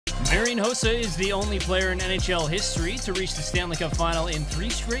Marian Hossa is the only player in NHL history to reach the Stanley Cup Final in 3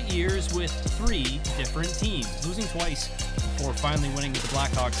 straight years with 3 different teams, losing twice before finally winning with the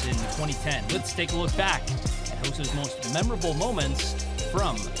Blackhawks in 2010. Let's take a look back at Hossa's most memorable moments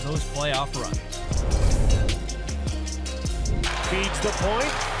from those playoff runs. Feeds the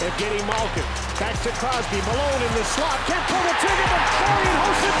point, Evgeny Malkin. Back to Crosby, Malone in the slot, can't pull the trigger, but Marian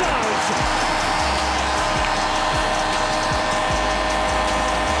Hossa does!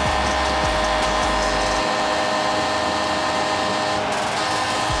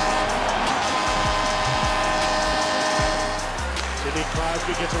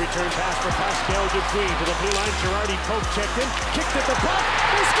 Crosby gets a return pass for Pascal Dupuis to the blue line. Girardi poke checked in, kicked at the puck,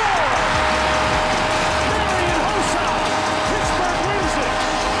 they score! Marian Hossa! Pittsburgh wins it!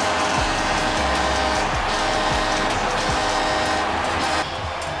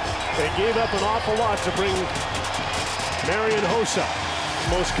 They gave up an awful lot to bring Marian Hossa,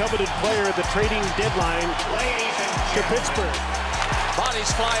 most coveted player at the trading deadline, to Pittsburgh.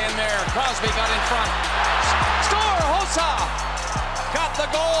 Bodies fly in there. Crosby got in front. Score! Hossa! Got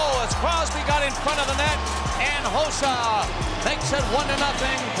the goal as Crosby got in front of the net, and Hossa makes it 1-0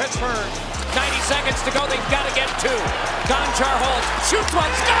 Pittsburgh. 90 seconds to go, they've got to get 2. Gonchar holds, shoots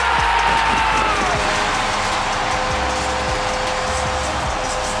one, score!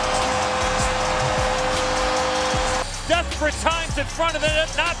 Desperate times in front of the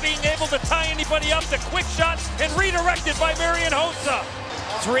net, not being able to tie anybody up. The quick shot and redirected by Marian Hossa.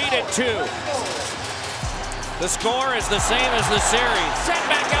 3-2. The score is the same as the series. Sent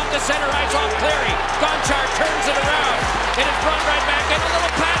back out to center ice off Cleary. Gonchar turns it around. It is brought right back in. A little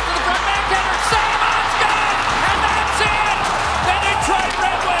pass to the front backhander. Save on Scott! And that's it! The Detroit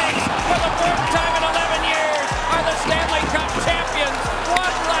Red Wings, for the 4th time in 11 years, are the Stanley Cup champions.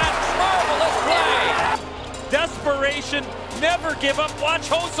 One last marvelous play. Desperation, never give up. Watch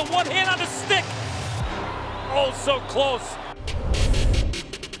Hossa, one hand on the stick. Oh, so close.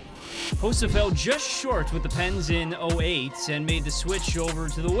 Hossa fell just short with the Pens in 08 and made the switch over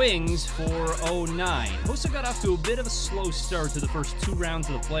to the Wings for 09. Hossa got off to a bit of a slow start to the first 2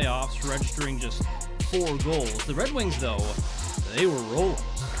 rounds of the playoffs, registering just 4 goals. The Red Wings, though, they were rolling.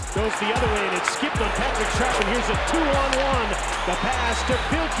 Goes the other way, and it's skipped on Patrick Sharp, and here's a 2-on-1. The pass to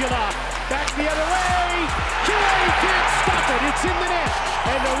Filppula. Back the other way. QA can't stop it. It's in the net.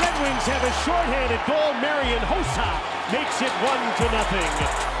 And the Red Wings have a shorthanded goal. Marian Hossa makes it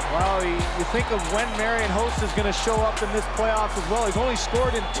 1-0. Well, you think of when Marian Hossa is going to show up in this playoffs as well. He's only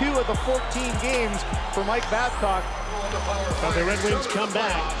scored in 2 of the 14 games for Mike Babcock. But the Red Wings come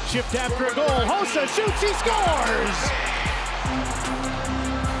back. Shift after a goal. Hossa shoots, he scores!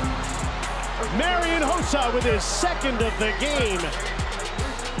 Marian Hossa with his 2nd of the game.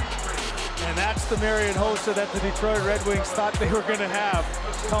 And that's the Marian Hossa that the Detroit Red Wings thought they were going to have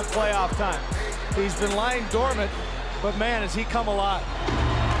come playoff time. He's been lying dormant, but man, has he come alive.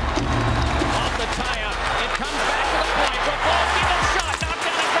 Off the tie-up, it comes back to the point. Rafalski, the shot, knocked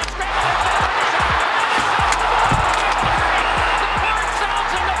down in front, scrambled and the Port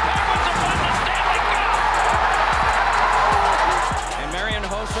Sounds and the Penguins have won the Stanley Cup! And Marian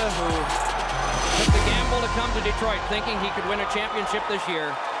Hossa, who took the gamble to come to Detroit, thinking he could win a championship this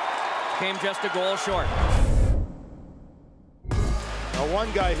year, came just a goal short. Now, one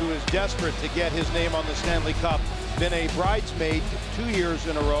guy who is desperate to get his name on the Stanley Cup, been a bridesmaid 2 years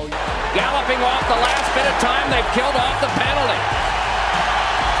in a row. Galloping off the last bit of time, they've killed off the penalty.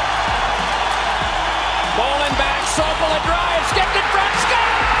 Bowling back, Sokol a drive, skipped in front,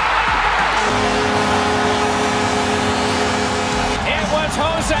 score! It was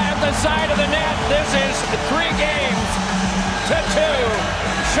Hossa at the side of the net. This is 3 games to 2,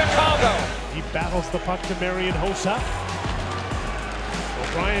 Chicago. He battles the puck to Marian Hossa.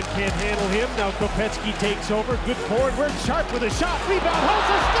 O'Brien can't handle him. Now Kopecky takes over. Good forward work. Sharp with a shot. Rebound.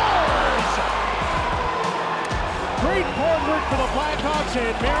 Hossa scores! Great forward work for the Blackhawks,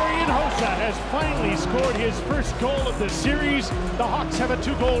 and Marian Hossa has finally scored his first goal of the series. The Hawks have a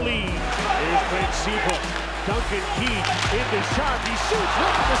 2-goal lead. Here's Brent Seabrook. Duncan Keith into Sharp. He shoots.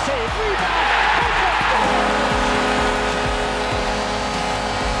 Look at the save. Rebound. Hossa scores!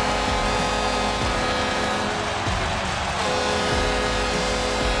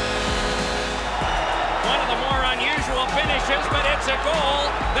 Finishes, but it's a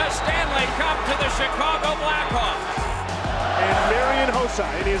goal. The Stanley Cup to the Chicago Blackhawks. And Marian Hossa,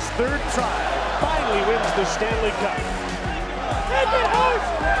 in his 3rd try, finally wins the Stanley Cup. Take it,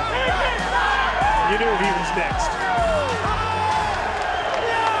 Hossa! Take it! You knew he was next.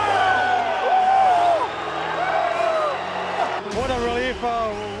 What a relief.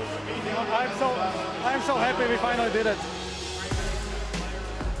 I'm so happy we finally did it.